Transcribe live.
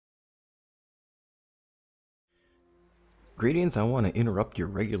Greetings, I want to interrupt your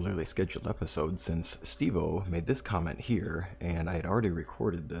regularly scheduled episode since Steve-O made this comment here, and I had already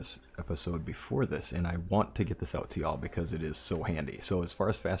recorded this episode before this, and I want to get this out to y'all because it is so handy. So as far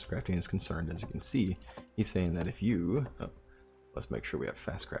as fast crafting is concerned, as you can see, he's saying that if you... let's make sure we have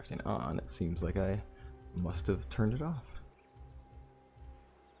fast crafting on. It seems like I must have turned it off.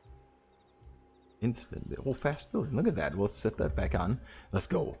 Instant. Oh, fast building. Look at that. We'll set that back on. Let's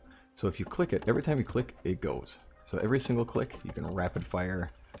go. So if you click it, every time you click, it goes. So every single click, you can rapid fire.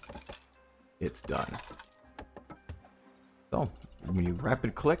 It's done. So when you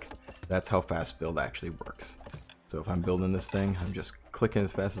rapid click, that's how fast build actually works. So if I'm building this thing, I'm just clicking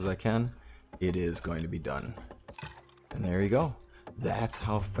as fast as I can. It is going to be done. And there you go. That's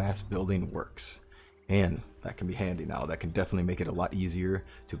how fast building works. And that can be handy now. That can definitely make it a lot easier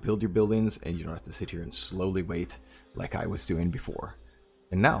to build your buildings, and you don't have to sit here and slowly wait like I was doing before.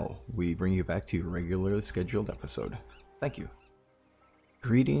 And now, we bring you back to your regularly scheduled episode. Thank you.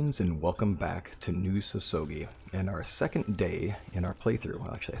 Greetings and welcome back to New Sosogi, and our second day in our playthrough.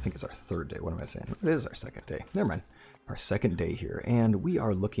 Well, actually, I think it's our third day. What am I saying? It is our second day. Never mind. Our second day here, and we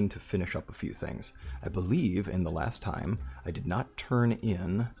are looking to finish up a few things. I believe in the last time, I did not turn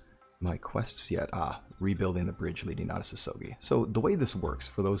in my quests yet. Rebuilding the bridge leading out of Sosogi. So the way this works,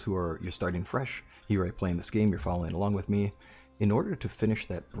 for those who are, you're starting fresh, here I playing this game, you're following along with me. In order to finish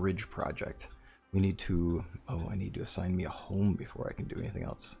that bridge project, we need to... Oh, I need to assign me a home before I can do anything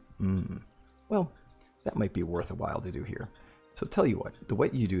else. Well, that might be worth a while to do here. So tell you what, the way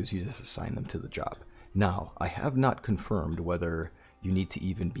you do is you just assign them to the job. Now, I have not confirmed whether you need to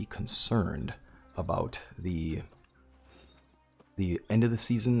even be concerned about the end of the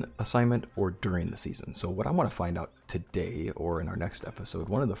season assignment or during the season. So what I want to find out today or in our next episode,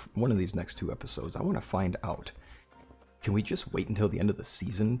 one of these next two episodes, I want to find out, can we just wait until the end of the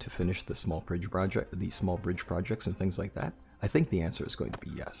season to finish the small bridge projects and things like that? I think the answer is going to be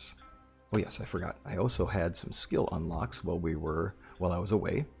yes. Oh yes, I forgot. I also had some skill unlocks while I was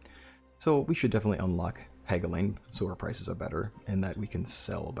away. So we should definitely unlock haggling so our prices are better and that we can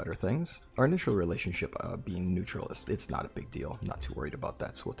sell better things. Our initial relationship being neutral, it's not a big deal. I'm not too worried about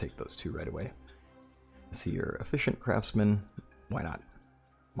that, so we'll take those two right away. Let's see here. Efficient craftsman. Why not?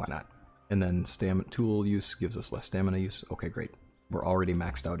 Why not? And then tool use gives us less stamina use. Okay, great. We're already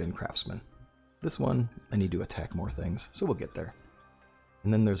maxed out in craftsman. This one, I need to attack more things, so we'll get there.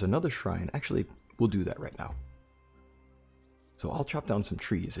 And then there's another shrine. Actually, we'll do that right now. So I'll chop down some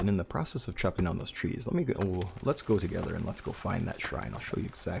trees, and in the process of chopping down those trees, let's go together and let's go find that shrine. I'll show you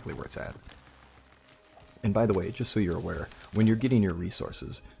exactly where it's at. And by the way, just so you're aware, when you're getting your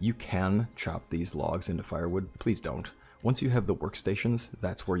resources, you can chop these logs into firewood. Please don't. Once you have the workstations,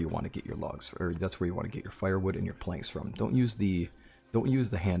 that's where you want to get your logs, or that's where you want to get your firewood and your planks from. Don't use the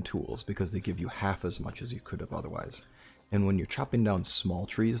hand tools because they give you half as much as you could have otherwise. And when you're chopping down small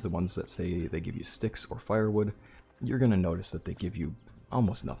trees, the ones that say they give you sticks or firewood, you're going to notice that they give you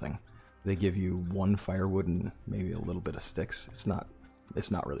almost nothing. They give you one firewood and maybe a little bit of sticks. It's not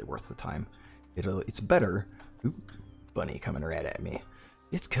really worth the time. It's better. Oop, bunny coming right at me.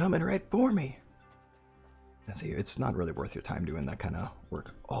 It's coming right for me. See, it's not really worth your time doing that kind of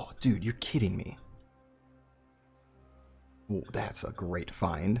work. Oh, dude, you're kidding me. Oh, that's a great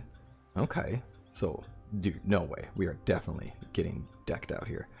find. Okay, so, dude, no way. We are definitely getting decked out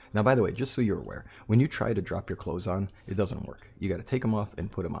here. Now, by the way, just so you're aware, when you try to drop your clothes on, it doesn't work. You got to take them off and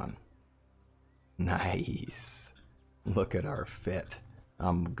put them on. Nice. Look at our fit.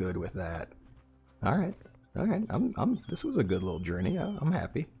 I'm good with that. All right. This was a good little journey. I'm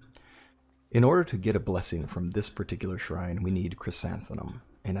happy. In order to get a blessing from this particular shrine, we need chrysanthemum.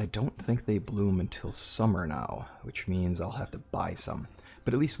 And I don't think they bloom until summer now, which means I'll have to buy some.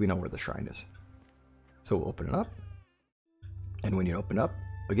 But at least we know where the shrine is. So we'll open it up. And when you open up,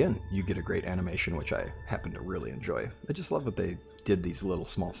 again, you get a great animation, which I happen to really enjoy. I just love that they did these little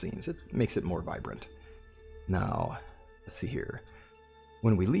small scenes. It makes it more vibrant. Now, let's see here.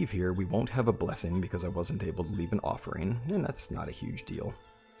 When we leave here, we won't have a blessing because I wasn't able to leave an offering. And that's not a huge deal.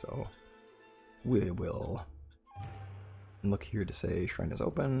 So we will look here to say shrine is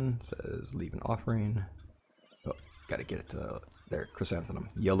open. It says leave an offering. Oh, gotta get it to there. Chrysanthemum,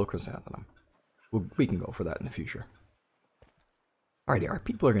 yellow chrysanthemum. We can go for that in the future. Alrighty, our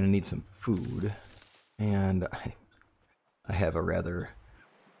people are gonna need some food, and I have an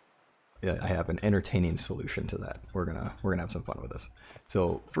entertaining solution to that. We're gonna have some fun with this.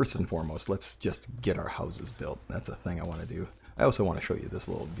 So first and foremost, let's just get our houses built. That's a thing I want to do. I also want to show you this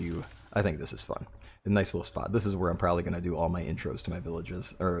little view. I think this is fun. A nice little spot. This is where I'm probably going to do all my intros to my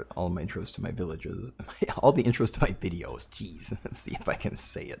villages, or all my intros to my villages, all the intros to my videos. Jeez, let's see if I can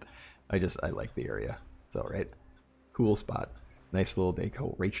say it. I like the area. So, right? Cool spot. Nice little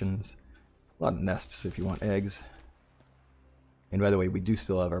decorations. A lot of nests if you want eggs. And by the way, we do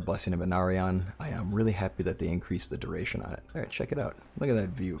still have our Blessing of Inarion. I am really happy that they increased the duration on it. Alright, check it out. Look at that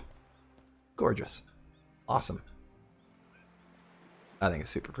view. Gorgeous. Awesome. I think it's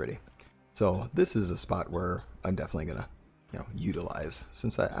super pretty. So this is a spot where I'm definitely gonna, utilize,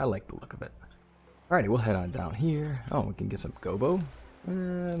 since I like the look of it. Alrighty, we'll head on down here. Oh, we can get some gobo.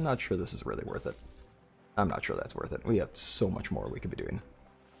 I'm not sure this is really worth it. I'm not sure that's worth it. We have so much more we could be doing.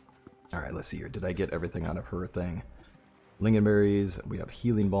 Alright, let's see here. Did I get everything out of her thing? Lingonberries. We have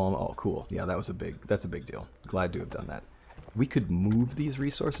healing balm. Oh, cool. Yeah, that's a big deal. Glad to have done that. We could move these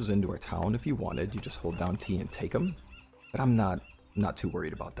resources into our town if you wanted. You just hold down T and take them. But I'm not too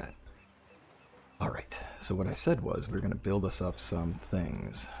worried about that. Alright, so what I said was we're going to build us up some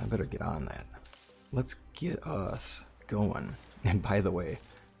things. I better get on that. Let's get us going. And by the way,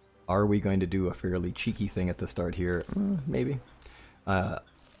 are we going to do a fairly cheeky thing at the start here? Maybe.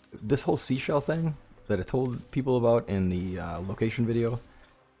 This whole seashell thing that I told people about in the location video,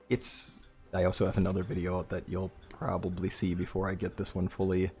 I also have another video that you'll probably see before I get this one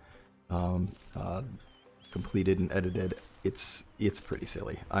fully completed and edited. It's pretty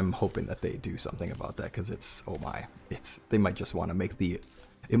silly. I'm hoping that they do something about that, because oh my, they might just want to make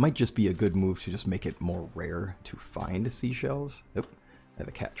it might just be a good move to just make it more rare to find seashells. Oop, I have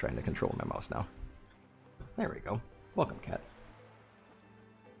a cat trying to control my mouse now. There we go. Welcome, cat.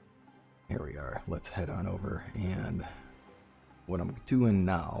 Here we are. Let's head on over, and what I'm doing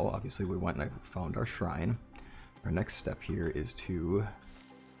now, obviously we went and I found our shrine. Our next step here is to,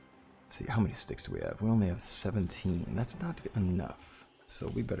 let's see, how many sticks do we have? We only have 17. That's not enough. So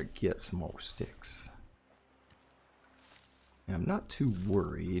we better get some more sticks. And I'm not too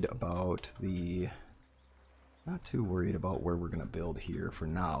worried about where we're gonna build here for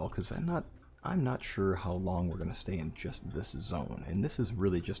now, because I'm not sure how long we're gonna stay in just this zone. And this is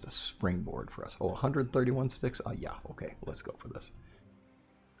really just a springboard for us. Oh, 131 sticks? Oh yeah, okay, let's go for this.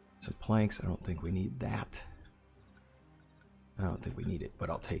 Some planks, I don't think we need that. I don't think we need it, but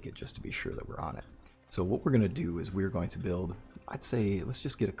I'll take it just to be sure that we're on it. So what we're going to do is we're going to build, I'd say, let's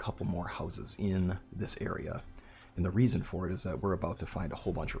just get a couple more houses in this area. And the reason for it is that we're about to find a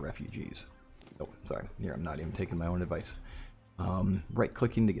whole bunch of refugees. Oh, sorry, here I'm not even taking my own advice.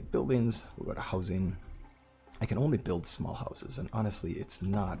 Right-clicking to get buildings, we'll go to housing. I can only build small houses, and honestly, it's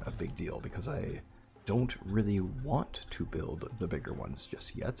not a big deal because I don't really want to build the bigger ones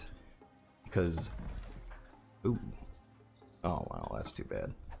just yet. Because, ooh. Oh, wow, that's too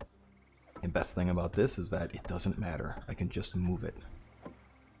bad. The best thing about this is that it doesn't matter. I can just move it.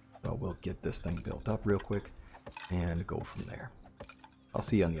 So we'll get this thing built up real quick and go from there. I'll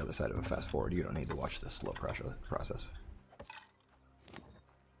see you on the other side of a fast forward. You don't need to watch this slow process.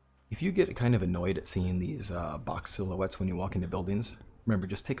 If you get kind of annoyed at seeing these box silhouettes when you walk into buildings, remember,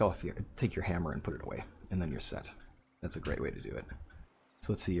 just take your hammer and put it away, and then you're set. That's a great way to do it.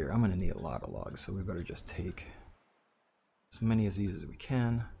 So let's see here. I'm going to need a lot of logs, so we better just take as many of these as we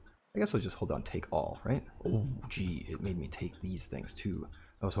can. I guess I'll just hold on take all, right? Oh, gee, it made me take these things too.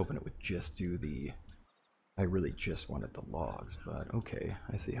 I was hoping it would just do the... I really just wanted the logs, but okay.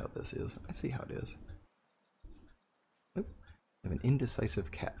 I see how this is. I see how it is. Oop, I have an indecisive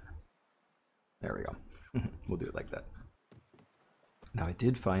cat. There we go. We'll do it like that. Now I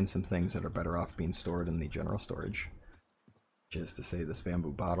did find some things that are better off being stored in the general storage. Just to say, this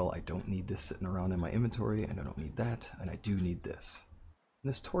bamboo bottle, I don't need this sitting around in my inventory, and I don't need that, and I do need this.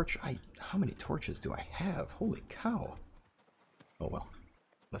 And this torch, how many torches do I have? Holy cow. Oh well.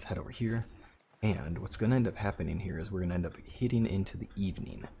 Let's head over here. And what's going to end up happening here is we're going to end up hitting into the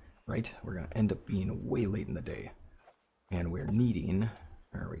evening, right? We're going to end up being way late in the day. And we're needing,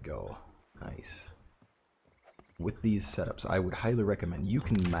 there we go, nice. With these setups, I would highly recommend, you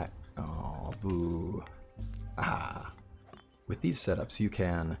can oh, boo. Ah. With these setups, you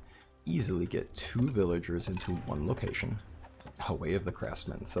can easily get 2 villagers into one location, away of the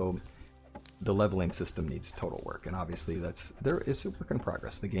craftsman. So the leveling system needs total work, and obviously there is a work in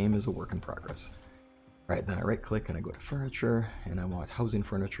progress. The game is a work in progress. All right, then I right click and I go to furniture, and I want housing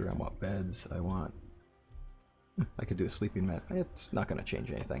furniture, I want beds, I could do a sleeping mat. It's not going to change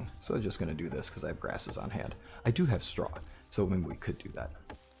anything, so I'm just going to do this because I have grasses on hand. I do have straw, so maybe we could do that.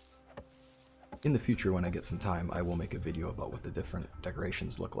 In the future, when I get some time, I will make a video about what the different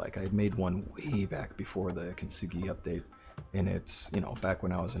decorations look like. I had made one way back before the Kintsugi update, and it's, you know, back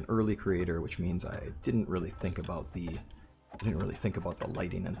when I was an early creator, which means I didn't really think about the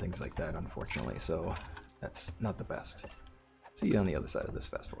lighting and things like that, unfortunately, so that's not the best. See you on the other side of this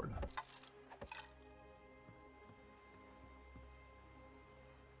fast forward.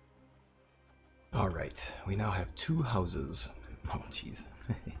 Alright, we now have 2 houses. Oh, jeez.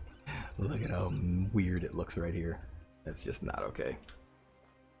 Look at how weird it looks right here. That's just not okay.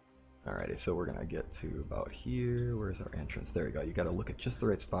 Alrighty, so we're gonna get to about here. Where's our entrance? There we go. You gotta look at just the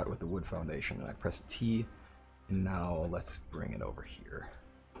right spot with the wood foundation. And I press T, and now let's bring it over here.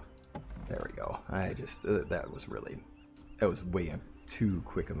 There we go. I just, that was way too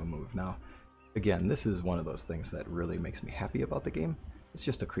quick of a move. Now, again, this is one of those things that really makes me happy about the game. It's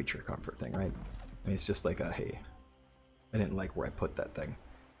just a creature comfort thing, right? I mean, it's just like a, hey, I didn't like where I put that thing.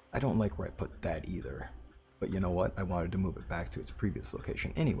 I don't like where I put that either. But you know what? I wanted to move it back to its previous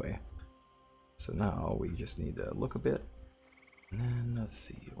location anyway. So now we just need to look a bit. And then let's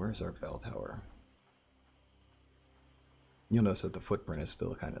see, where's our bell tower? You'll notice that the footprint is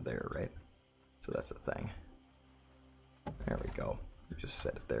still kind of there, right? So that's a thing. There we go. We just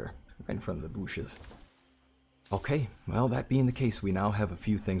set it there, right in front of the bushes. Okay, well, that being the case, we now have a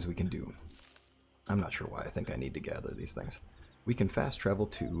few things we can do. I'm not sure why I think I need to gather these things. We can fast travel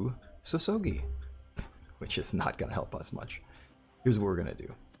to Sosogi, which is not going to help us much. Here's what we're going to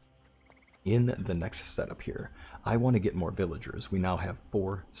do. In the next setup here, I want to get more villagers. We now have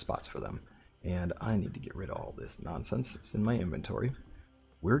 4 spots for them, and I need to get rid of all this nonsense. It's in my inventory.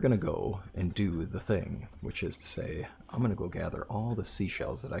 We're going to go and do the thing, which is to say, I'm going to go gather all the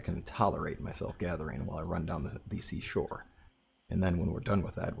seashells that I can tolerate myself gathering while I run down the seashore. And then when we're done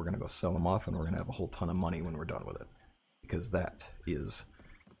with that, we're going to go sell them off, and we're going to have a whole ton of money when we're done with it. Because that is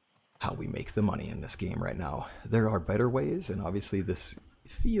how we make the money in this game right now. There are better ways, and obviously this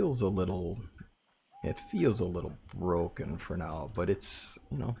feels a little broken for now, but it's,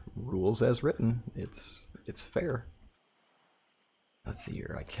 you know, rules as written. It's fair. Let's see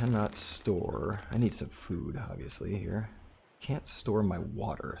here. I cannot store. I need some food, obviously, here. Can't store my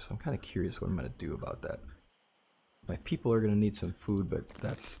water, so I'm kind of curious what I'm going to do about that. My people are going to need some food, but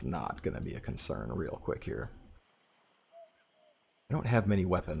that's not going to be a concern real quick here. I don't have many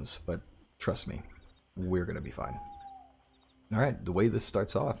weapons, but trust me, we're going to be fine. Alright, the way this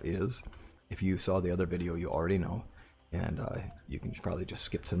starts off is, if you saw the other video, you already know, and you can probably just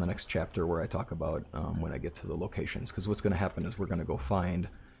skip to the next chapter where I talk about when I get to the locations, because what's going to happen is we're going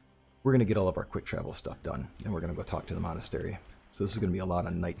to get all of our quick travel stuff done, and we're going to go talk to the monastery. So this is going to be a lot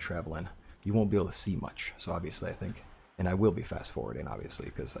of night traveling. You won't be able to see much, so obviously I think, and I will be fast forwarding obviously,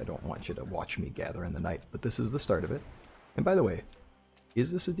 because I don't want you to watch me gather in the night, but this is the start of it. And by the way,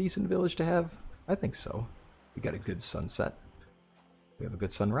 is this a decent village to have? I think so. We got a good sunset. We have a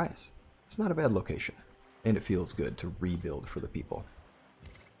good sunrise. It's not a bad location, and it feels good to rebuild for the people.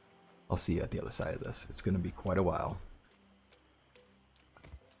 I'll see you at the other side of this. It's going to be quite a while.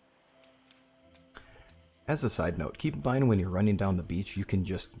 As a side note, keep in mind when you're running down the beach, you can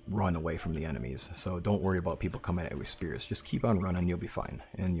just run away from the enemies. So don't worry about people coming at you with spears. Just keep on running, you'll be fine.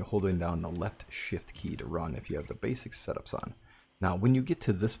 And you're holding down the left shift key to run if you have the basic setups on. Now, when you get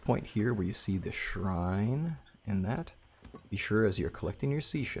to this point here where you see the shrine and that, be sure as you're collecting your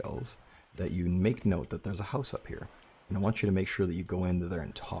seashells that you make note that there's a house up here. And I want you to make sure that you go into there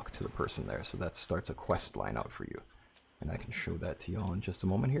and talk to the person there. So that starts a quest line out for you. And I can show that to y'all in just a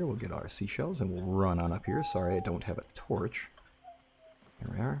moment here. We'll get our seashells and we'll run on up here. Sorry, I don't have a torch. Here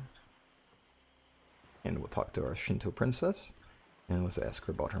we are. And we'll talk to our Shinto princess. And let's ask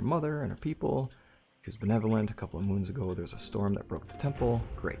her about her mother and her people. She was benevolent. A couple of moons ago, there's a storm that broke the temple.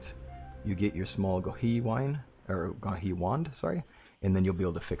 Great. You get your small Gohi wand, sorry. And then you'll be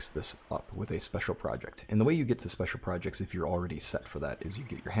able to fix this up with a special project. And the way you get to special projects, if you're already set for that, is you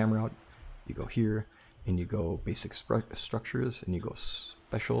get your hammer out. You go here. And you go basic structures, and you go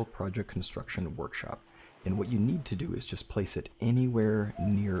special project construction workshop. And what you need to do is just place it anywhere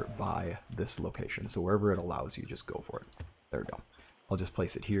nearby this location. So wherever it allows you, just go for it. There we go. I'll just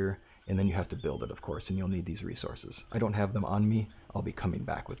place it here, and then you have to build it, of course, and you'll need these resources. I don't have them on me. I'll be coming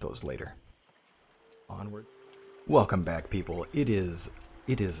back with those later. Onward. Welcome back, people. It is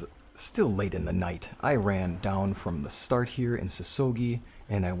still late in the night. I ran down from the start here in Sosogi,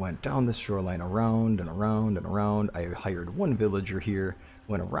 and I went down the shoreline around and around and around. I hired one villager here,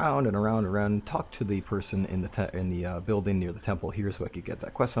 went around and around and around, talked to the person in the building near the temple here so I could get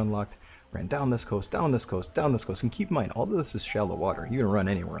that quest unlocked, ran down this coast, down this coast, down this coast, and keep in mind, all of this is shallow water. You can run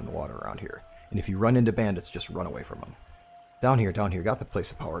anywhere in the water around here. And if you run into bandits, just run away from them. Down here, got the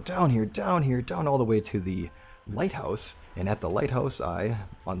place of power. Down here, down all the way to the lighthouse, and at the lighthouse I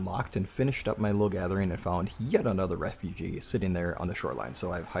unlocked and finished up my little gathering and found yet another refugee sitting there on the shoreline.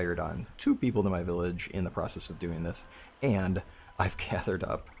 So I've hired on 2 people to my village in the process of doing this, and I've gathered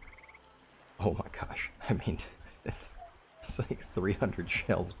up, oh my gosh, I mean, it's like 300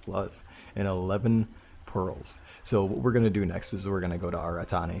 shells plus and 11 pearls. So what we're going to do next is we're going to go to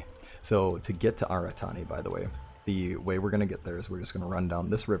Aratani. So to get to Aratani, by the way, the way we're going to get there is we're just going to run down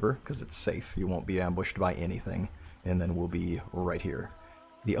this river because it's safe. You won't be ambushed by anything. And then we'll be right here.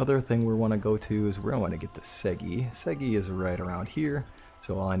 The other thing we want to go to is we're going to want to get to Segi. Segi is right around here,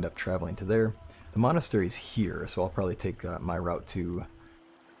 so I'll end up traveling to there. The monastery is here, so I'll probably take my route to...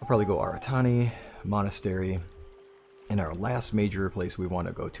 I'll probably go Aratani, Monastery, and our last major place we want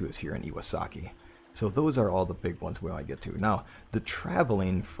to go to is here in Iwasaki. So those are all the big ones we want to get to. Now, the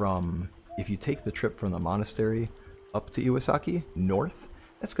traveling from... If you take the trip from the monastery up to Iwasaki, north,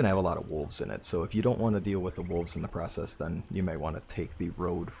 that's going to have a lot of wolves in it. So if you don't want to deal with the wolves in the process, then you may want to take the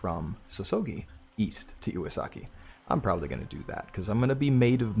road from Sosogi east to Iwasaki. I'm probably going to do that because I'm going to be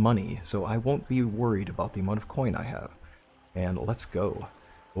made of money, so I won't be worried about the amount of coin I have. And let's go.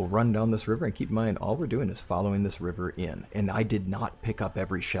 We'll run down this river, and keep in mind, all we're doing is following this river in. And I did not pick up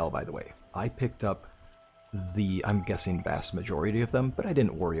every shell, by the way. I picked up the, I'm guessing, vast majority of them, but I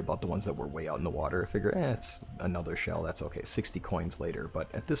didn't worry about the ones that were way out in the water. I figure, it's another shell, that's okay, 60 coins later.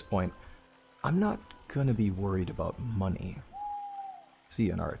 But at this point, I'm not going to be worried about money. See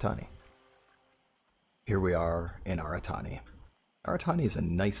you in Aratani. Here we are in Aratani. Aratani is a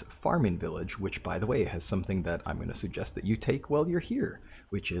nice farming village, which, by the way, has something that I'm going to suggest that you take while you're here,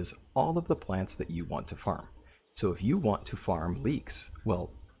 which is all of the plants that you want to farm. So if you want to farm leeks,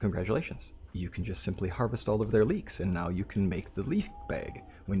 well, congratulations. You can just simply harvest all of their leeks, and now you can make the leaf bag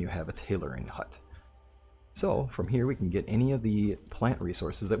when you have a tailoring hut. So from here we can get any of the plant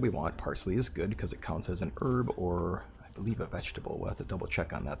resources that we want. Parsley is good because it counts as an herb or, I believe, a vegetable. We'll have to double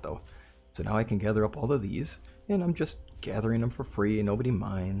check on that though. So now I can gather up all of these, and I'm just gathering them for free. Nobody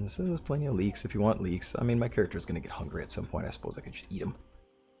minds. There's plenty of leeks if you want leeks. I mean, my character's going to get hungry at some point. I suppose I could just eat them.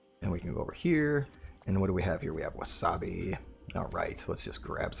 And we can go over here, and what do we have here? We have wasabi. Alright, let's just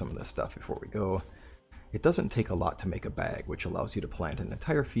grab some of this stuff before we go. It doesn't take a lot to make a bag, which allows you to plant an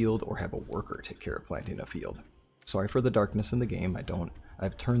entire field or have a worker take care of planting a field. Sorry for the darkness in the game.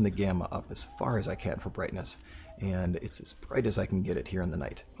 I've turned the gamma up as far as I can for brightness, and it's as bright as I can get it here in the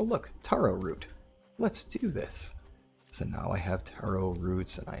night. Oh look, taro root. Let's do this. So now I have taro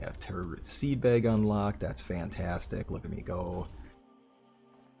roots, and I have taro root seed bag unlocked. That's fantastic. Look at me go.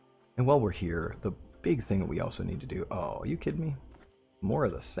 And while we're here, the big thing that we also need to do... Oh, are you kidding me? More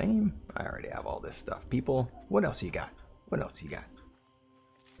of the same? I already have all this stuff. People, what else you got? What else you got?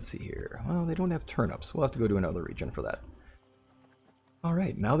 Let's see here. Well, they don't have turnips. We'll have to go to another region for that.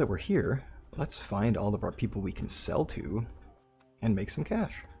 Alright, now that we're here, let's find all of our people we can sell to and make some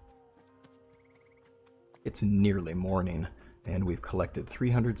cash. It's nearly morning, and we've collected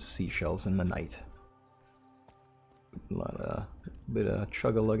 300 seashells in the night. A bit of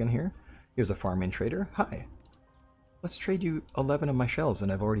chug-a-lug in here. Here's a farming trader. Hi. Let's trade you 11 of my shells,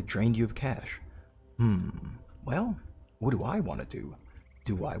 and I've already drained you of cash. Well, what do I want to do?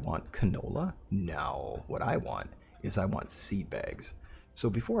 Do I want canola? No. What I want is I want seed bags. So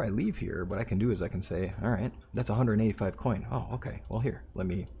before I leave here, what I can do is I can say, alright, that's 185 coin. Oh, okay. Well, here, let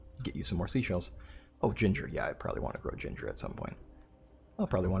me get you some more seashells. Oh, ginger. Yeah, I probably want to grow ginger at some point. I'll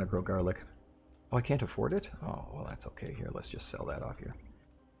probably want to grow garlic. Oh, I can't afford it? Oh, well, that's okay. Here, let's just sell that off here.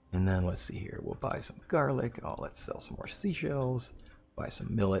 And then let's see here. We'll buy some garlic. Oh, let's sell some more seashells. Buy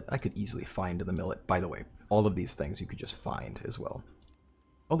some millet. I could easily find the millet. By the way, all of these things you could just find as well.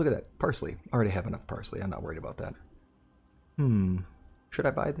 Oh, look at that. Parsley. I already have enough parsley. I'm not worried about that. Should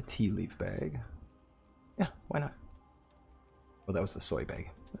I buy the tea leaf bag? Yeah, why not? Oh, that was the soy bag.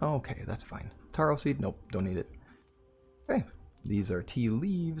 Okay, that's fine. Taro seed? Nope, don't need it. Okay, these are tea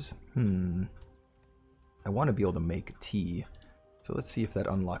leaves. I want to be able to make tea. So let's see if that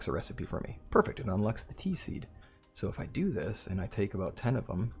unlocks a recipe for me. Perfect, it unlocks the tea seed. So if I do this, and I take about 10 of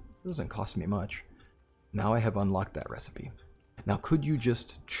them, it doesn't cost me much. Now I have unlocked that recipe. Now, could you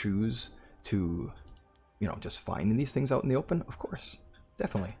just choose to, just find these things out in the open? Of course,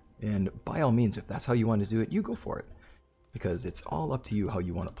 definitely. And by all means, if that's how you want to do it, you go for it. Because it's all up to you how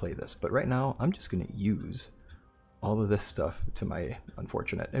you want to play this. But right now, I'm just going to use all of this stuff to my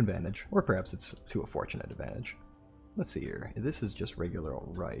unfortunate advantage. Or perhaps it's to a fortunate advantage. Let's see here. This is just regular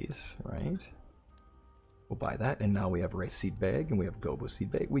old rice, right? We'll buy that, and now we have a rice seed bag, and we have gobo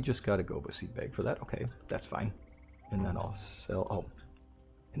seed bag. We just got a gobo seed bag for that. Okay, that's fine. And then I'll sell... Oh,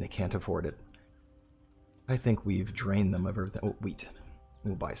 and they can't afford it. I think we've drained them of everything. Oh, wheat.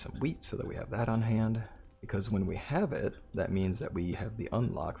 We'll buy some wheat so that we have that on hand. Because when we have it, that means that we have the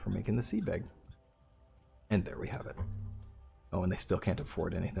unlock for making the seed bag. And there we have it. Oh, and they still can't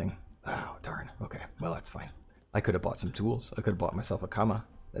afford anything. Oh, darn. Okay, well, that's fine. I could have bought some tools. I could have bought myself a kama.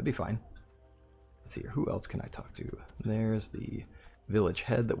 That'd be fine. Let's see here. Who else can I talk to? There's the village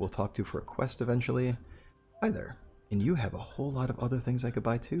head that we'll talk to for a quest eventually. Hi there. And you have a whole lot of other things I could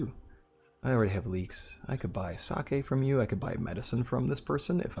buy too. I already have leeks. I could buy sake from you. I could buy medicine from this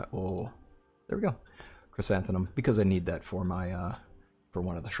person if I... Oh, there we go. Chrysanthemum, because I need that for my, for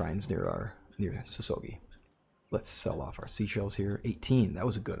one of the shrines near Sosogi. Let's sell off our seashells here. 18, that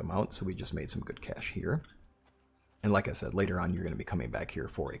was a good amount, so we just made some good cash here. And like I said, later on you're going to be coming back here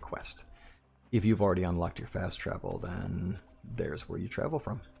for a quest. If you've already unlocked your fast travel, then there's where you travel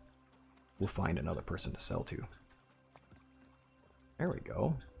from. We'll find another person to sell to. There we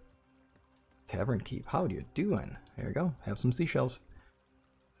go. Tavern Keep, how you doing? There we go, have some seashells.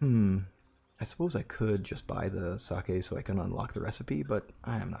 I suppose I could just buy the sake so I can unlock the recipe, but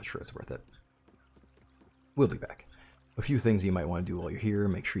I am not sure it's worth it. We'll be back. A few things you might want to do while you're here.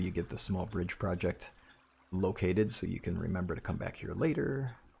 Make sure you get the small bridge project located so you can remember to come back here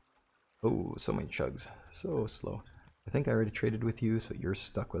later. Oh, so many chugs. So slow. I think I already traded with you, so you're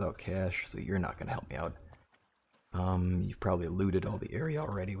stuck without cash, so you're not going to help me out. You've probably looted all the area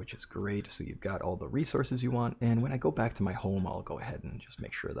already, which is great, so you've got all the resources you want, and when I go back to my home, I'll go ahead and just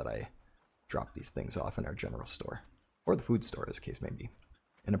make sure that I drop these things off in our general store. Or the food store, as the case may be.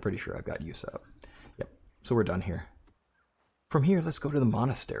 And I'm pretty sure I've got you set up. Yep, so we're done here. From here, let's go to the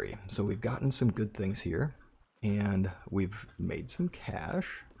monastery. So we've gotten some good things here, and we've made some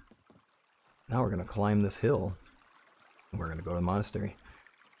cash. Now we're going to climb this hill, and we're going to go to the monastery.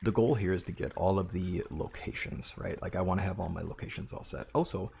 The goal here is to get all of the locations, right? Like I want to have all my locations all set.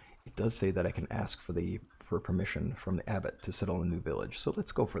 Also, it does say that I can ask for permission from the abbot to settle a new village, so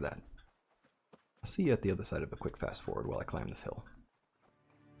let's go for that. I'll see you at the other side of a quick fast forward while I climb this hill.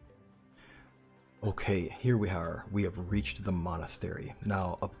 Okay, here we are. We have reached the monastery.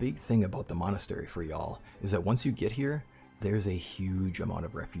 Now, a big thing about the monastery for y'all is that once you get here, there's a huge amount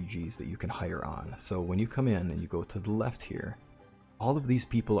of refugees that you can hire on. So when you come in and you go to the left here, all of these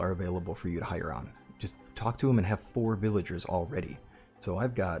people are available for you to hire on. Just talk to them and have 4 villagers already. So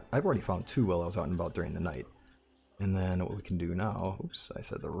I've already found 2 while I was out and about during the night. And then what we can do now, oops, I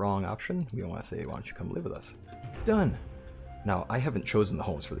said the wrong option. We want to say, why don't you come live with us? Done. Now, I haven't chosen the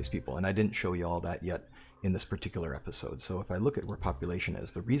homes for these people, and I didn't show you all that yet in this particular episode. So if I look at where population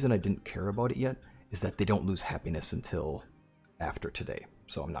is, the reason I didn't care about it yet is that they don't lose happiness until after today.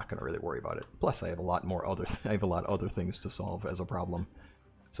 So I'm not going to really worry about it. Plus, I have a lot other things to solve as a problem.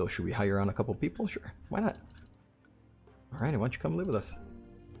 So should we hire on a couple people? Sure, why not? All right, why don't you come live with us?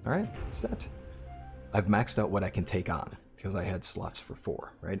 All right, set. I've maxed out what I can take on because I had slots for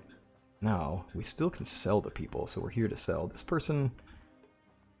 4, right? Now, we still can sell to people, so we're here to sell. This person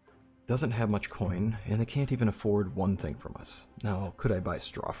doesn't have much coin, and they can't even afford one thing from us. Now, could I buy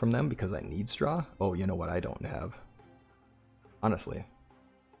straw from them because I need straw? Oh, you know what I don't have? Honestly,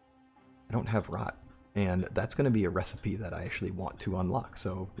 I don't have rot, and that's going to be a recipe that I actually want to unlock,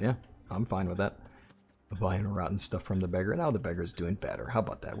 so yeah, I'm fine with that. Buying rotten stuff from the beggar. Now the beggar's doing better. How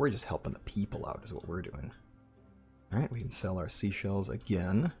about that? We're just helping the people out is what we're doing. Alright, we can sell our seashells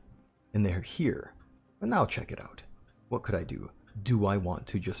again. And they're here. But now check it out. What could I do? Do I want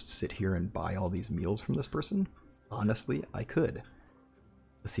to just sit here and buy all these meals from this person? Honestly, I could.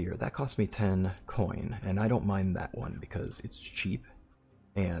 Let's see here. That cost me 10 coin, and I don't mind that one because it's cheap.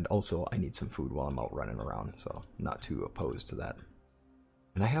 And also, I need some food while I'm out running around, so not too opposed to that.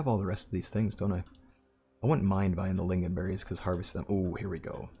 And I have all the rest of these things, don't I? I wouldn't mind buying the lingonberries because harvest them. Oh, here we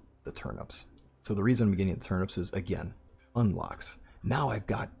go. The turnips. So the reason I'm getting the turnips is, again, unlocks. Now I've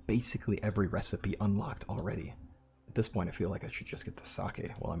got basically every recipe unlocked already. At this point, I feel like I should just get the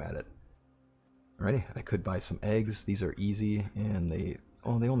sake while I'm at it. Alrighty, I could buy some eggs. These are easy, and they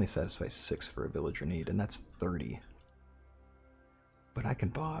only satisfy 6 for a villager need, and that's 30. But I can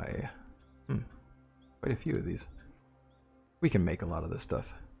buy quite a few of these. We can make a lot of this stuff.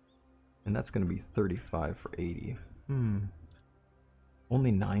 And that's going to be 35 for 80.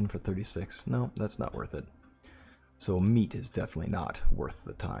 Only 9 for 36. No, that's not worth it. So meat is definitely not worth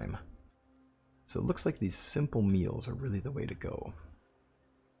the time. So it looks like these simple meals are really the way to go.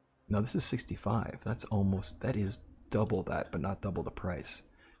 Now this is 65. That is double that, but not double the price.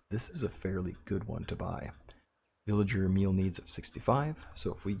 This is a fairly good one to buy. Villager meal needs of 65.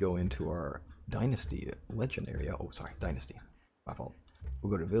 So if we go into our Dynasty legend area, Dynasty, my fault.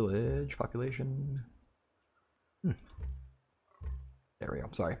 We'll go to village population. There we go.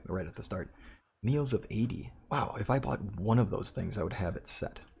 Sorry, right at the start. Meals of 80. Wow, if I bought one of those things, I would have it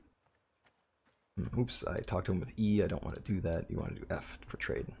set. Oops, I talked to him with E. I don't want to do that. You want to do F for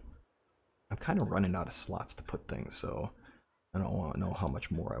trade. I'm kind of running out of slots to put things, so I don't want to know how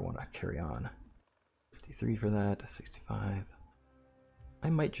much more I want to carry on. 53 for that, 65. I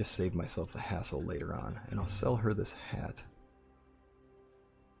might just save myself the hassle later on, and I'll sell her this hat.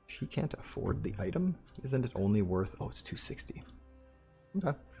 She can't afford the item? Isn't it only worth... Oh, it's 260.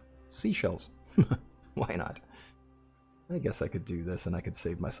 Okay. Seashells. Why not? I guess I could do this and I could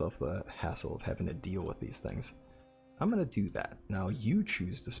save myself the hassle of having to deal with these things. I'm going to do that. Now you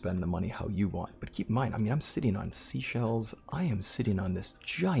choose to spend the money how you want, but keep in mind, I mean, I'm sitting on seashells. I am sitting on this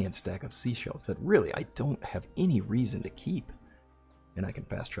giant stack of seashells that really I don't have any reason to keep. And I can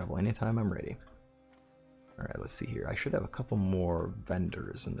fast travel anytime I'm ready. Alright, let's see here. I should have a couple more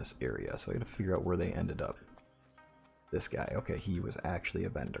vendors in this area, so I gotta figure out where they ended up. This guy, okay, he was actually a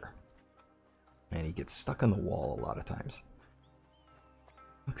vendor. And he gets stuck on the wall a lot of times.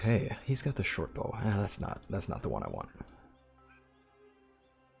 Okay, he's got the short bow. Ah, that's not the one I want.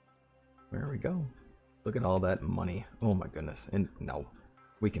 There we go. Look at all that money. Oh my goodness. And no,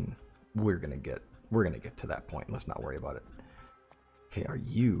 we're gonna get to that point. Let's not worry about it. Okay, are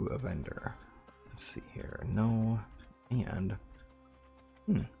you a vendor? Let's see here. No. And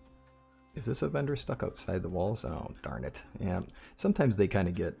is this a vendor stuck outside the walls? Oh, darn it. Yeah. Sometimes they kind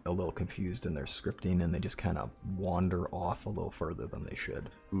of get a little confused in their scripting and they just kind of wander off a little further than they should.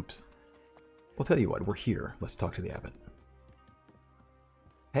 Oops. Well, tell you what, we're here. Let's talk to the abbot.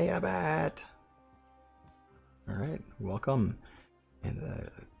 Hey, abbot! Alright, welcome. And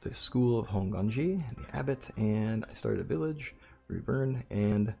the school of Hongonji, the abbot, and I started a village, Reborn,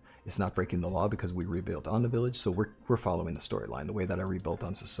 and it's not breaking the law because we rebuilt on the village, so we're following the storyline. The way that I rebuilt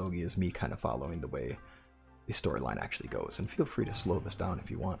on Sosogi is me kind of following the way the storyline actually goes. And feel free to slow this down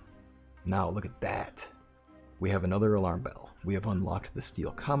if you want. Now, look at that. We have another alarm bell. We have unlocked the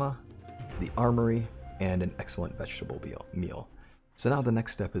steel kama, the armory, and an excellent vegetable meal. So now the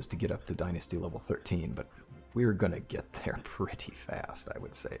next step is to get up to Dynasty level 13, but we're gonna get there pretty fast, I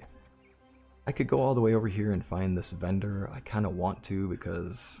would say. I could go all the way over here and find this vendor. I kind of want to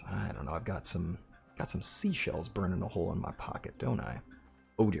because, I don't know, I've got some seashells burning a hole in my pocket, don't I?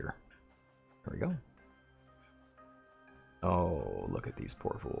 Oh dear. There we go. Oh, look at these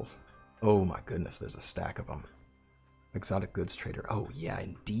poor fools. Oh my goodness, there's a stack of them. Exotic goods trader. Oh yeah,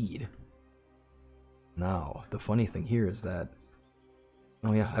 indeed. Now, the funny thing here is that,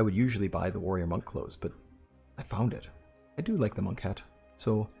 oh yeah, I would usually buy the warrior monk clothes, but I found it. I do like the monk hat,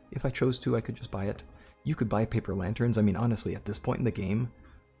 so if I chose to, I could just buy it. You could buy paper lanterns. I mean, honestly, at this point in the game,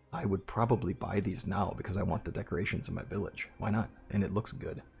 I would probably buy these now because I want the decorations in my village. Why not? And it looks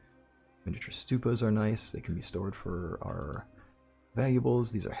good. Miniature stupas are nice. They can be stored for our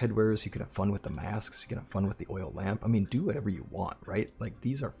valuables. These are headwears. You can have fun with the masks. You can have fun with the oil lamp. I mean, do whatever you want, right? Like,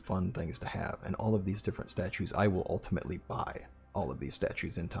 these are fun things to have. And all of these different statues, I will ultimately buy all of these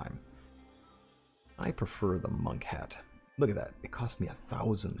statues in time. I prefer the monk hat. Look at that. It cost me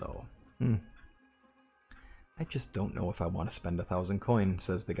 1,000 though. I just don't know if I want to spend 1,000 coin,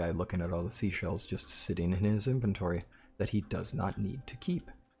 says the guy looking at all the seashells just sitting in his inventory that he does not need to keep.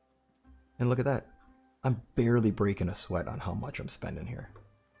 And look at that. I'm barely breaking a sweat on how much I'm spending here.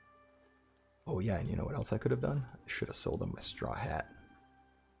 Oh yeah, and you know what else I could have done? I should have sold him my straw hat.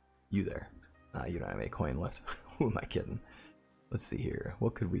 You there. You don't have any coin left. Who am I kidding? Let's see here.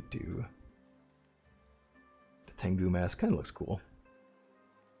 What could we do? The Tengu mask kind of looks cool.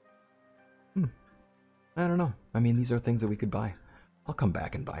 I don't know. I mean, these are things that we could buy. I'll come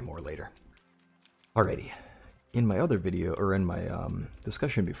back and buy more later. Alrighty. In my other video, or in my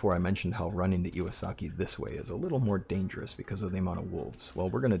discussion before, I mentioned how running to Iwasaki this way is a little more dangerous because of the amount of wolves. Well,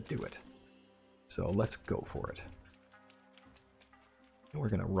 we're going to do it. So let's go for it. We're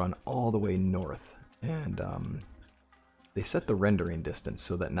going to run all the way north. And they set the rendering distance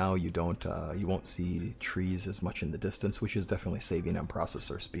so that now you won't see trees as much in the distance, which is definitely saving on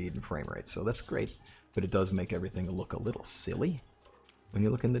processor speed and frame rate. So that's great. But it does make everything look a little silly when you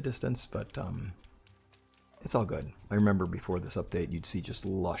look in the distance, but it's all good. I remember before this update, you'd see just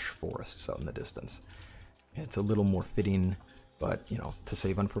lush forests out in the distance. It's a little more fitting, but, you know, to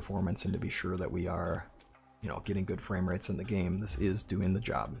save on performance and to be sure that we are, you know, getting good frame rates in the game, this is doing the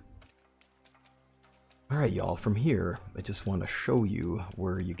job. Alright, y'all, from here, I just want to show you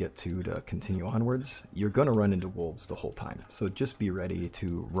where you get to continue onwards. You're going to run into wolves the whole time, so just be ready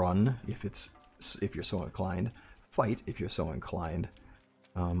to run if you're so inclined, fight if you're so inclined.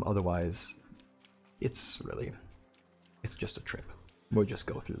 Otherwise, it's just a trip. We'll just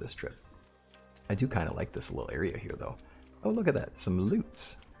go through this trip. I do kind of like this little area here, though. Oh, look at that, some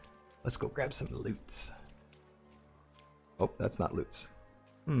loots. Let's go grab some loots. Oh, that's not loots.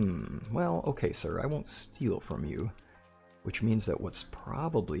 Well, okay, sir, I won't steal from you, which means that what's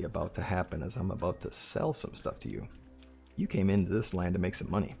probably about to happen is I'm about to sell some stuff to you. You came into this land to make some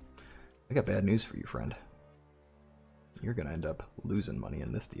money. I got bad news for you, friend. You're gonna end up losing money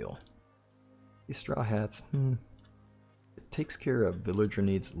in this deal. These straw hats, it takes care of villager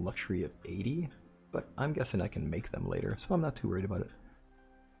needs luxury of 80, but I'm guessing I can make them later, so I'm not too worried about it.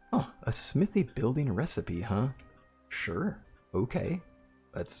 Oh, a smithy building recipe, huh? Sure. Okay.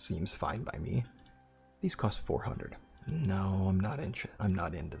 That seems fine by me. These cost 400. No, I'm not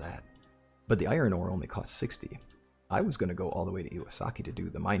into that. But the iron ore only costs 60. I was going to go all the way to Iwasaki to do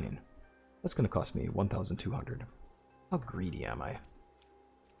the mining. That's going to cost me 1,200. How greedy am I?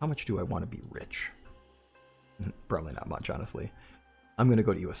 How much do I want to be rich? Probably not much, honestly. I'm going to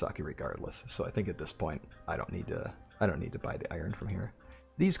go to Iwasaki regardless, so I think at this point I don't need to buy the iron from here.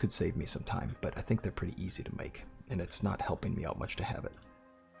 These could save me some time, but I think they're pretty easy to make, and it's not helping me out much to have it.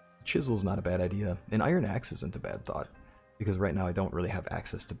 Chisel's not a bad idea. An iron axe isn't a bad thought, because right now I don't really have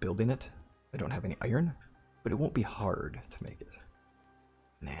access to building it. I don't have any iron, but it won't be hard to make it.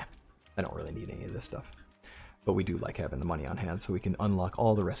 Nah, I don't really need any of this stuff. But we do like having the money on hand, so we can unlock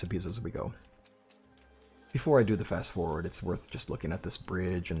all the recipes as we go. Before I do the fast forward, it's worth just looking at this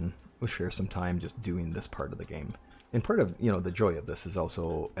bridge, and we'll share some time just doing this part of the game. And part of, the joy of this is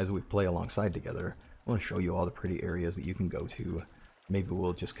also, as we play alongside together, I want to show you all the pretty areas that you can go to. Maybe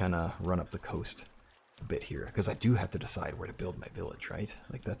we'll just kind of run up the coast a bit here, because I do have to decide where to build my village, right?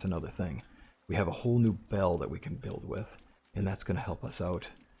 Like, that's another thing. We have a whole new bell that we can build with, and that's going to help us out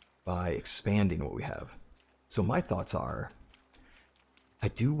by expanding what we have. So my thoughts are, I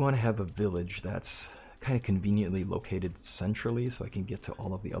do want to have a village that's kind of conveniently located centrally so I can get to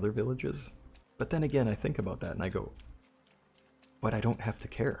all of the other villages. But then again, I think about that and I go, but I don't have to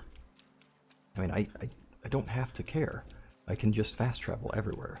care. I mean, I don't have to care. I can just fast travel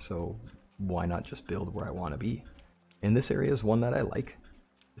everywhere, so why not just build where I want to be? And this area is one that I like.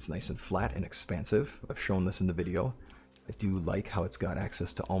 It's nice and flat and expansive. I've shown this in the video. I do like how it's got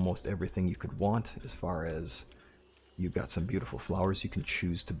access to almost everything you could want, as far as you've got some beautiful flowers you can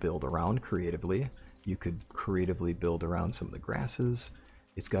choose to build around creatively. You could creatively build around some of the grasses.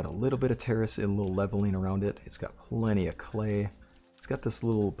 It's got a little bit of terrace and a little leveling around it. It's got plenty of clay. It's got this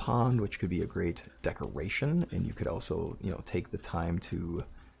little pond, which could be a great decoration, and you could also, take the time to,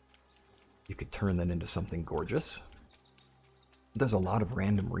 you could turn that into something gorgeous. There's a lot of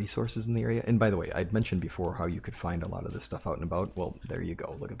random resources in the area, and by the way, I'd mentioned before how you could find a lot of this stuff out and about. Well, there you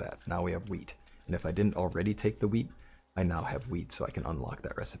go, look at that. Now we have wheat, and if I didn't already take the wheat, I now have wheat, so I can unlock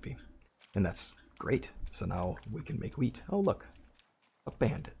that recipe. And that's great, so now we can make wheat. Oh look, a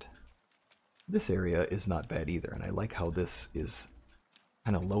bandit. This area is not bad either, and I like how this is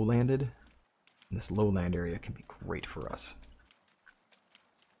kind of low-landed, and this lowland area can be great for us.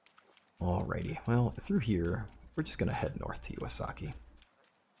 Alrighty, well, through here, we're just going to head north to Iwasaki.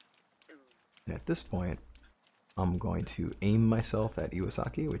 And at this point, I'm going to aim myself at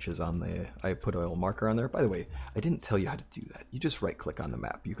Iwasaki, which is on the... I put a little marker on there. By the way, I didn't tell you how to do that. You just right-click on the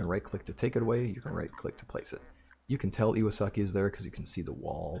map. You can right-click to take it away. You can right-click to place it. You can tell Iwasaki is there because you can see the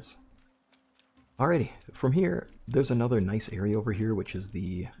walls. Alrighty, from here, there's another nice area over here, which is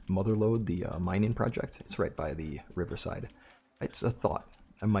the Motherlode, the mining project. It's right by the riverside. It's a thought.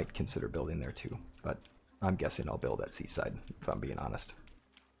 I might consider building there too, but I'm guessing I'll build at Seaside, if I'm being honest.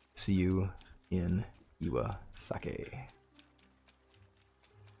 See you in Iwasaki.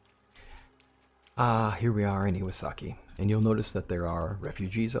 Here we are in Iwasaki, and you'll notice that there are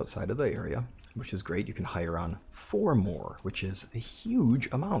refugees outside of the area, which is great. You can hire on 4 more, which is a huge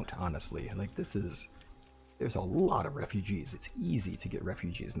amount, honestly. Like, there's a lot of refugees. It's easy to get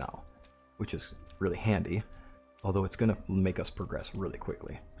refugees now, which is really handy, although it's going to make us progress really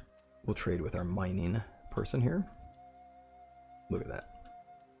quickly. We'll trade with our mining person here. Look at that.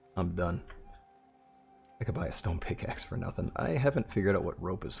 I'm done. I could buy a stone pickaxe for nothing. I haven't figured out what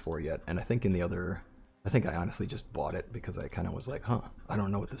rope is for yet, and I think I honestly just bought it because I kind of was like, I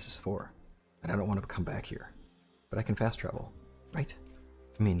don't know what this is for, and I don't want to come back here. But I can fast travel, right?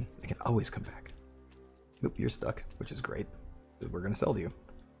 I mean, I can always come back. Oop, you're stuck, which is great. We're going to sell to you.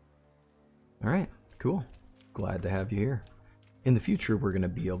 Alright, cool. Glad to have you here. In the future, we're going to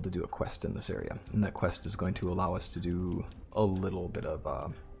be able to do a quest in this area, and that quest is going to allow us to do a little bit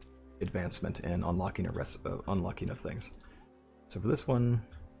of advancement in unlocking of things. So for this one,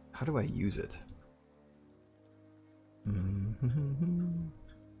 how do I use it? Do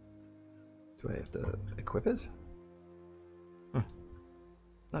I have to equip it?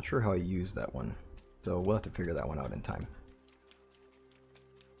 Not sure how I use that one, so we'll have to figure that one out in time.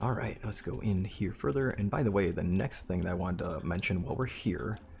 Alright, let's go in here further, and by the way, the next thing that I wanted to mention while we're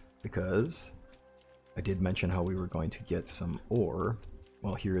here, because I did mention how we were going to get some ore,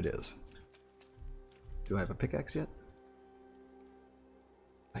 well, here it is. Do I have a pickaxe yet?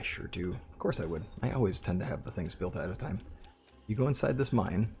 I sure do. Of course I would. I always tend to have the things built ahead of time. You go inside this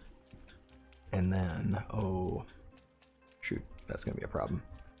mine, and then, oh, shoot, that's going to be a problem.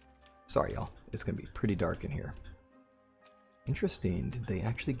 Sorry, y'all. It's going to be pretty dark in here. Interesting. Did they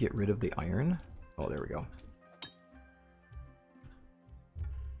actually get rid of the iron? Oh, there we go.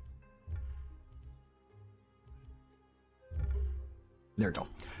 There we go.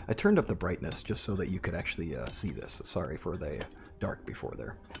 I turned up the brightness just so that you could actually see this. Sorry for the dark before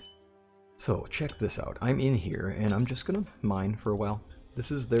there. So, check this out. I'm in here, and I'm just gonna mine for a while. This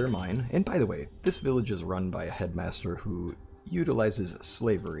is their mine. And by the way, this village is run by a headmaster who utilizes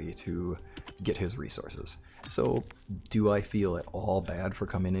slavery to get his resources. So, do I feel at all bad for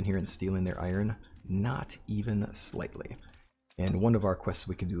coming in here and stealing their iron? Not even slightly. And one of our quests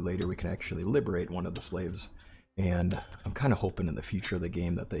we can do later, we can actually liberate one of the slaves. And I'm kind of hoping in the future of the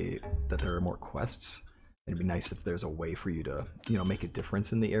game that there are more quests. It'd be nice if there's a way for you to, you know, make a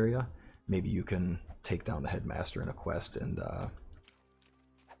difference in the area. Maybe you can take down the headmaster in a quest and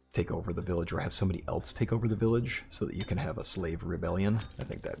take over the village, or have somebody else take over the village so that you can have a slave rebellion. I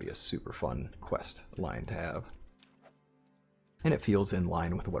think that'd be a super fun quest line to have. And it feels in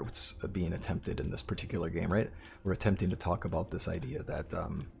line with what's being attempted in this particular game, right? We're attempting to talk about this idea that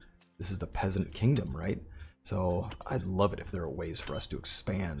this is the peasant kingdom, right? So I'd love it if there are ways for us to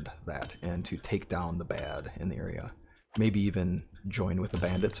expand that and to take down the bad in the area. Maybe even join with the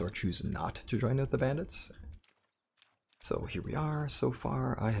bandits or choose not to join with the bandits. So here we are. So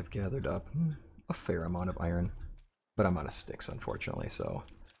far I have gathered up a fair amount of iron, but I'm out of sticks unfortunately, so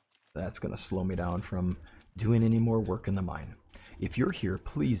that's going to slow me down from doing any more work in the mine. If you're here,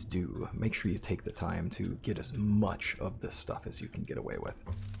 please do make sure you take the time to get as much of this stuff as you can get away with.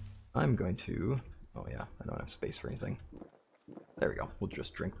 I'm going to... Oh yeah, I don't have space for anything. There we go. We'll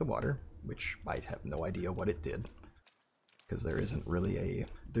just drink the water, which I have no idea what it did, because there isn't really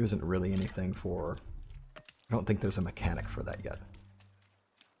anything for... I don't think there's a mechanic for that yet.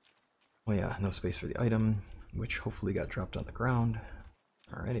 Oh yeah, no space for the item, which hopefully got dropped on the ground.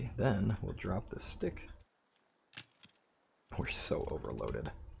 Alrighty, then we'll drop this stick. We're so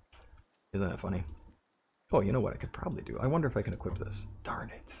overloaded. Isn't that funny? Oh, you know what I could probably do? I wonder if I can equip this. Darn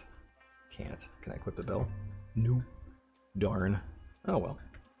it. Can't. Can I equip the bell? No. Darn. Oh well.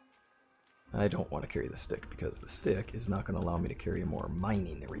 I don't want to carry the stick because the stick is not going to allow me to carry more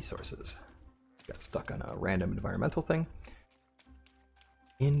mining resources. Got stuck on a random environmental thing.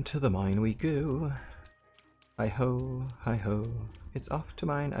 Into the mine we go. Hi-ho, hi-ho. It's off to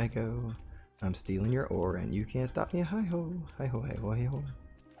mine I go. I'm stealing your ore and you can't stop me. Hi-ho, hi-ho, hi-ho, hi-ho.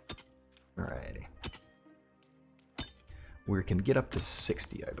 Alrighty. We can get up to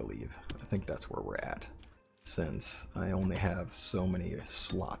 60, I believe. I think that's where we're at, since I only have so many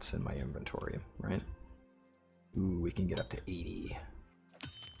slots in my inventory, right? Ooh, we can get up to 80.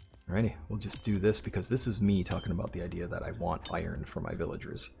 Alrighty, we'll just do this because this is me talking about the idea that I want iron for my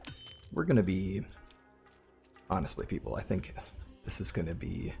villagers. We're going to be... Honestly, people, I think this is going to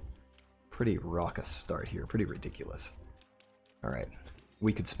be pretty raucous start here, pretty ridiculous. Alright,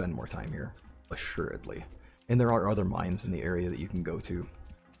 we could spend more time here, assuredly. And there are other mines in the area that you can go to,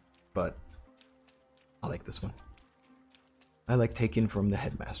 but I like this one. I like taking from the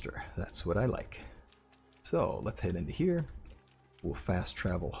headmaster. That's what I like. So let's head into here. We'll fast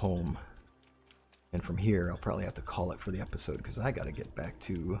travel home. And from here, I'll probably have to call it for the episode because I got to get back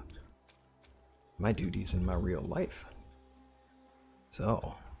to my duties in my real life.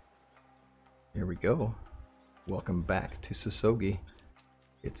 So, here we go. Welcome back to Sosogi.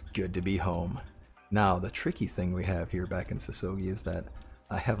 It's good to be home. Now, the tricky thing we have here back in Sosogi is that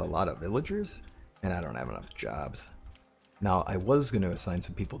I have a lot of villagers, and I don't have enough jobs. Now, I was going to assign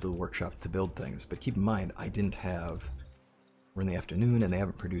some people to the workshop to build things, but keep in mind, I didn't have... We're in the afternoon, and they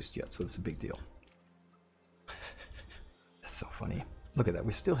haven't produced yet, so it's a big deal. That's so funny. Look at that,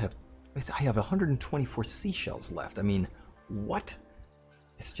 we still have... I have 124 seashells left. I mean, what?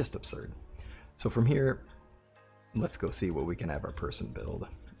 It's just absurd. So from here, let's go see what we can have our person build.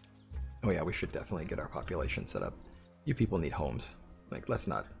 Oh yeah, we should definitely get our population set up. You people need homes. Like, let's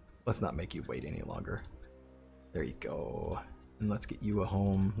not make you wait any longer. There you go. And let's get you a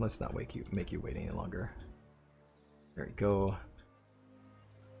home. Let's not make you wait any longer. There you go.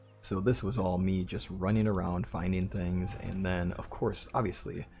 So this was all me just running around finding things, and then of course,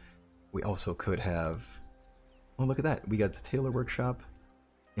 obviously, we also could have... Oh, look at that. We got the tailor workshop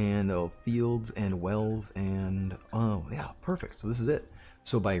and fields and wells and... Oh yeah, perfect. So this is it.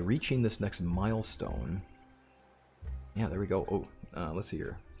 So by reaching this next milestone, yeah, there we go. Oh, let's see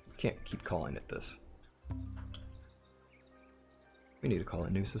here. We can't keep calling it this. We need to call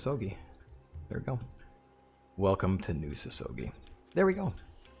it New Sosogi. There we go. Welcome to New Sosogi. There we go.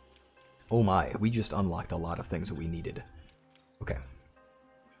 Oh my, we just unlocked a lot of things that we needed. Okay.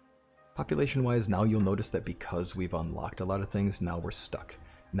 Population-wise, now you'll notice that because we've unlocked a lot of things, now we're stuck.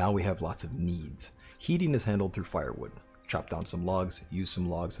 Now we have lots of needs. Heating is handled through firewood. chop down some logs, use some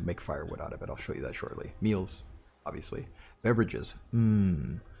logs, and make firewood out of it. I'll show you that shortly. Meals, obviously. Beverages.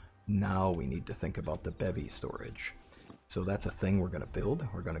 Now we need to think about the bevy storage. So that's a thing we're going to build.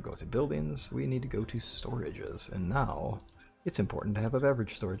 We're going to go to buildings. We need to go to storages. And now it's important to have a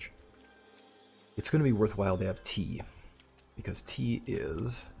beverage storage. It's going to be worthwhile to have tea, because tea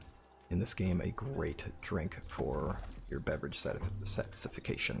is, in this game, a great drink for your beverage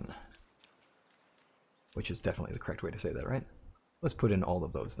satisfaction. Which is definitely the correct way to say that, right? Let's put in all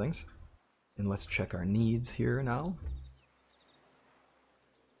of those things. And let's check our needs here now.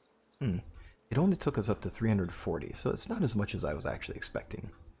 It only took us up to 340, so it's not as much as I was actually expecting.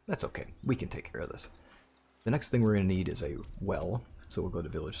 That's okay. We can take care of this. The next thing we're going to need is a well. So we'll go to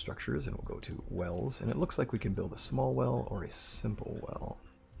village structures and we'll go to wells. And it looks like we can build a small well or a simple well.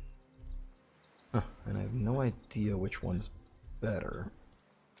 And I have no idea which one's better.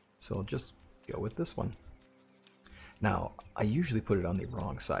 So I'll just go with this one. Now, I usually put it on the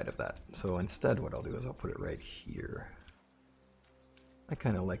wrong side of that. So instead what I'll do is I'll put it right here. I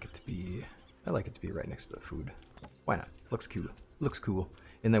kind of like it to be... I like it to be right next to the food. Why not? Looks cool. Looks cool.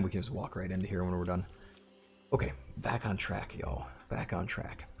 And then we can just walk right into here when we're done. Okay, back on track, y'all. Back on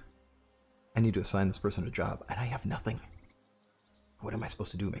track. I need to assign this person a job, and I have nothing. What am I supposed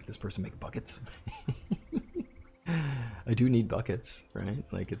to do? Make this person make buckets? I do need buckets, right?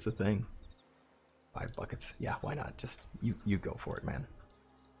 Like, it's a thing. 5 buckets. Yeah, why not? Just, you go for it, man.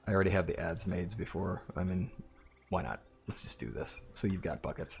 I already have the ads made before. I mean, why not? Let's just do this. So you've got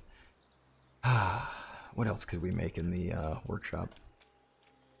buckets. What else could we make in the workshop?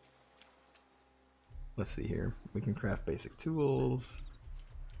 Let's see here. We can craft basic tools.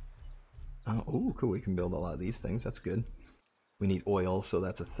 Oh, cool. We can build a lot of these things. That's good. We need oil, so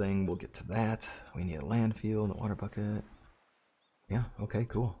that's a thing. We'll get to that. We need a landfill and a water bucket. Yeah, okay,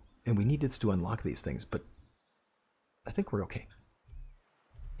 cool. And we need this to unlock these things, but I think we're okay.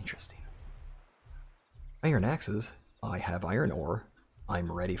 Interesting. Iron axes. I have iron ore.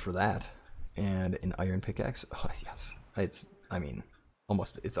 I'm ready for that. And an iron pickaxe. Oh, yes. It's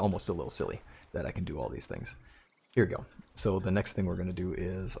almost a little silly that I can do all these things. Here we go. So the next thing we're going to do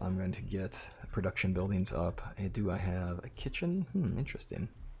is I'm going to get production buildings up. And do I have a kitchen? Interesting.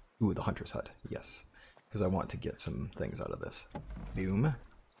 Ooh, the hunter's hut. Yes. Because I want to get some things out of this. Boom.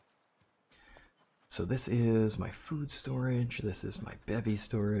 So this is my food storage. This is my bevy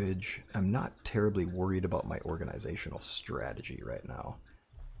storage. I'm not terribly worried about my organizational strategy right now.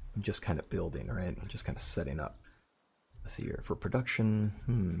 I'm just kind of building, right? I'm just kind of setting up. Let's see here. For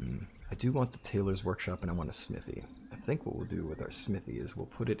production, I do want the tailor's workshop and I want a smithy. I think what we'll do with our smithy is we'll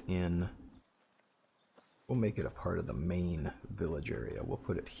put it in... We'll make it a part of the main village area. We'll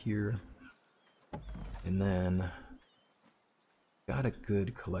put it here. And then... Got a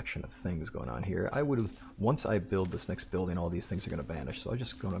good collection of things going on here. I would have... Once I build this next building, all these things are going to vanish. So I'm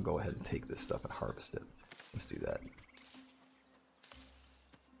just going to go ahead and take this stuff and harvest it. Let's do that.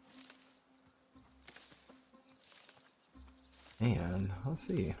 And let's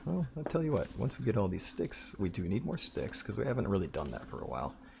see. Well, I'll tell you what. Once we get all these sticks, we do need more sticks because we haven't really done that for a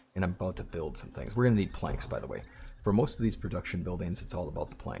while. And I'm about to build some things. We're going to need planks, by the way. For most of these production buildings, it's all about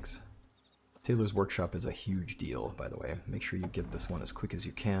the planks. Tailor's Workshop is a huge deal, by the way. Make sure you get this one as quick as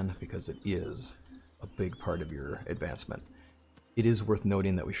you can because it is a big part of your advancement. It is worth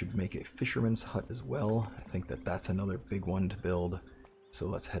noting that we should make a fisherman's hut as well. I think that that's another big one to build. So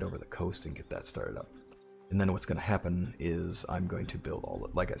let's head over the coast and get that started up. And then what's going to happen is I'm going to build all,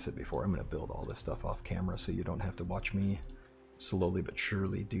 like I said before, I'm going to build all this stuff off camera so you don't have to watch me slowly but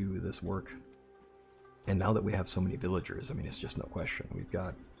surely do this work. And now that we have so many villagers, I mean, it's just no question. We've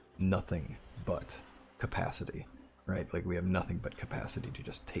got nothing but capacity, right? Like we have nothing but capacity to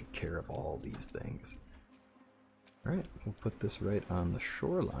just take care of all these things. All right, we'll put this right on the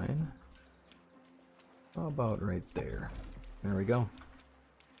shoreline. How about right there? There we go.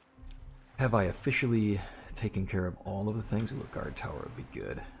 Have I officially taken care of all of the things? Ooh, a guard tower would be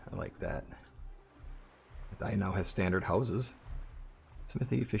good. I like that. I now have standard houses.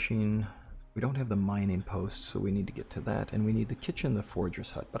 Smithy, fishing. We don't have the mining post, so we need to get to that. And we need the kitchen, the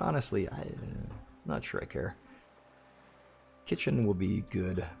forger's hut. But honestly, I'm not sure I care. Kitchen will be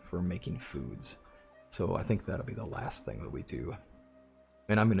good for making foods. So I think that'll be the last thing that we do.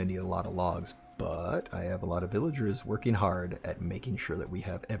 And I'm going to need a lot of logs, but I have a lot of villagers working hard at making sure that we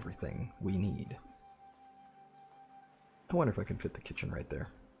have everything we need. I wonder if I can fit the kitchen right there.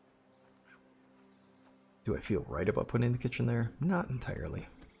 Do I feel right about putting the kitchen there? Not entirely.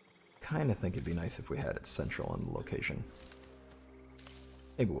 Kind of think it'd be nice if we had it central in the location.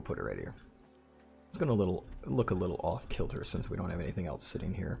 Maybe we'll put it right here. It's going to look a little off kilter since we don't have anything else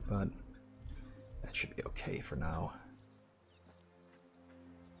sitting here, but that should be okay for now.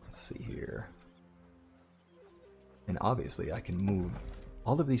 Let's see here. And obviously I can move.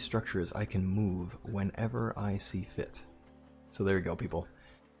 All of these structures I can move whenever I see fit. So there you go, people.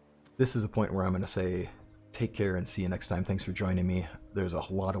 This is a point where I'm going to say take care and see you next time. Thanks for joining me. There's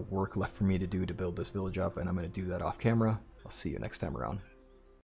a lot of work left for me to do to build this village up, and I'm going to do that off camera. I'll see you next time around.